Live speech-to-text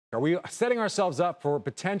Are we setting ourselves up for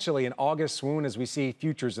potentially an August swoon as we see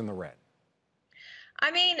futures in the red?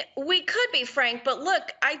 I mean, we could be, Frank, but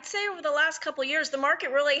look, I'd say over the last couple of years, the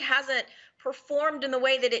market really hasn't performed in the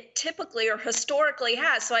way that it typically or historically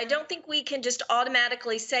has. So I don't think we can just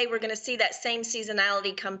automatically say we're going to see that same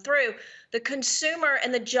seasonality come through. The consumer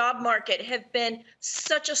and the job market have been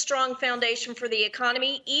such a strong foundation for the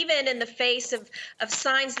economy, even in the face of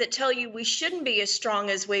signs that tell you we shouldn't be as strong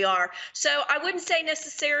as we are. So I wouldn't say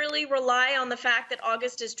necessarily rely on the fact that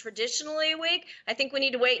August is traditionally weak. I think we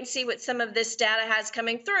need to wait and see what some of this data has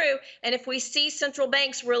coming through. And if we see central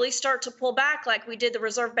banks really start to pull back like we did the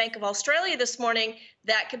Reserve Bank of Australia this morning,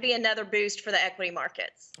 that could be another boost for the equity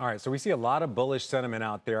markets. All right, so we see a lot of bullish sentiment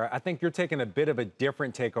out there. I think you're taking a bit of a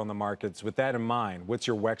different take on the markets. With that in mind, what's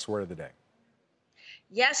your WEX word of the day?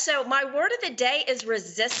 Yes, so my word of the day is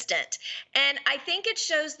resistant. And I think it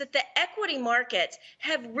shows that the equity markets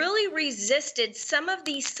have really resisted some of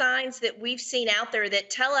these signs that we've seen out there that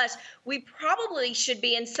tell us we probably should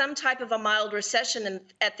be in some type of a mild recession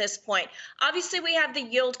at this point. Obviously, we have the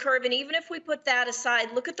yield curve, and even if we put that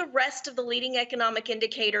aside, look at the rest of the leading economic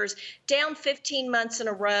indicators down 15 months in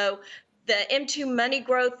a row. The M2 money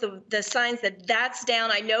growth, the signs that that's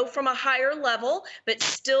down, I know from a higher level, but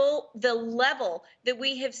still the level that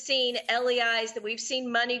we have seen LEIs, that we've seen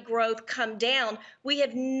money growth come down, we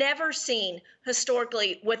have never seen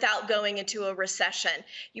historically without going into a recession.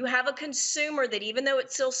 You have a consumer that even though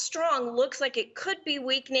it's still strong, looks like it could be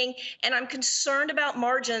weakening, and I'm concerned about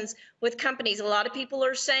margins with companies. A lot of people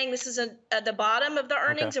are saying this is the bottom of the Okay.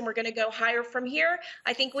 earnings and we're going to go higher from here.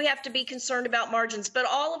 I think we have to be concerned about margins, but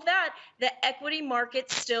all of that, the equity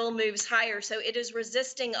market still moves higher. So it is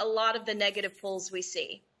resisting a lot of the negative pulls we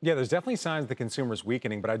see. Yeah, there's definitely signs the consumer's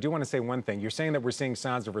weakening, but I do want to say one thing. You're saying that we're seeing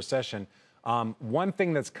signs of recession. One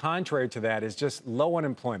thing that's contrary to that is just low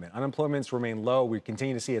unemployment. Unemployment's remain low. We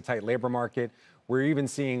continue to see a tight labor market. We're even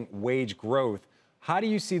seeing wage growth. How do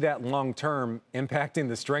you see that long term impacting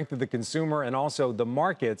the strength of the consumer and also the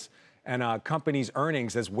markets and companies'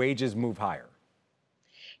 earnings as wages move higher?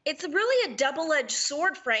 It's really a double-edged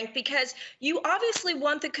sword, Frank, because you obviously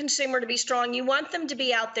want the consumer to be strong. You want them to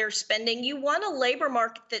be out there spending. You want a labor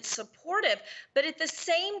market that's supportive. But at the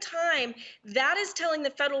same time, that is telling the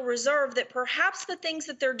Federal Reserve that perhaps the things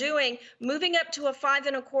that they're doing, moving up to a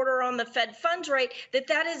 5.25 on the Fed funds rate, that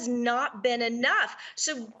has not been enough.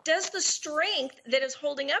 So does the strength that is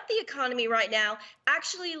holding up the economy right now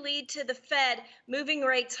actually lead to the Fed moving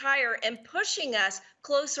rates higher and pushing us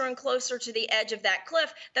closer and closer to the edge of that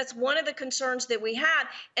cliff? That's one of the concerns that we have.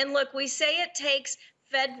 And look, we say it takes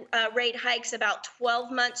Fed rate hikes about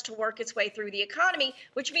 12 months to work its way through the economy,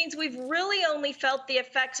 which means we've really only felt the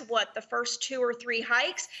effects of the first 2 or 3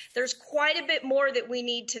 hikes. There's quite a bit more that we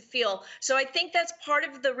need to feel. So I think that's part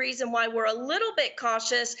of the reason why we're a little bit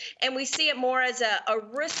cautious and we see it more as a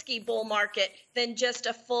risky bull market than just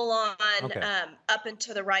a full-on Okay. up and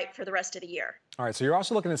to the right for the rest of the year. All right, so you're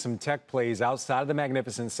also looking at some tech plays outside of the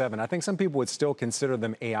Magnificent Seven. I think some people would still consider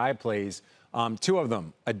them AI plays. 2 of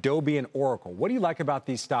them, Adobe and Oracle. What do you like about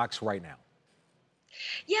these stocks right now?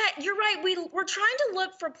 Yeah, you're right. We're trying to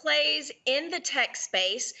look for plays in the tech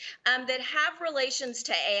space that have relations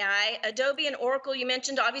to AI. Adobe and Oracle, you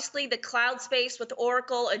mentioned obviously the cloud space with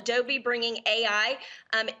Oracle, Adobe bringing AI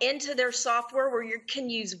into their software where you can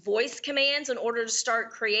use voice commands in order to start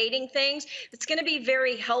creating things. It's going to be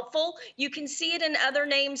very helpful. You can see it in other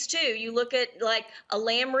names too. You look at like a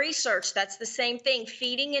Lam Research, that's the same thing,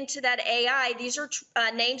 feeding into that AI. These are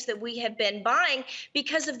names that we have been buying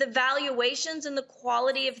because of the valuations and the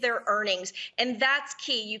quality of their earnings. And that's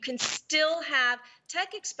key. You can still have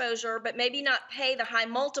tech exposure, but maybe not pay the high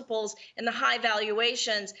multiples and the high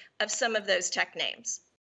valuations of some of those tech names.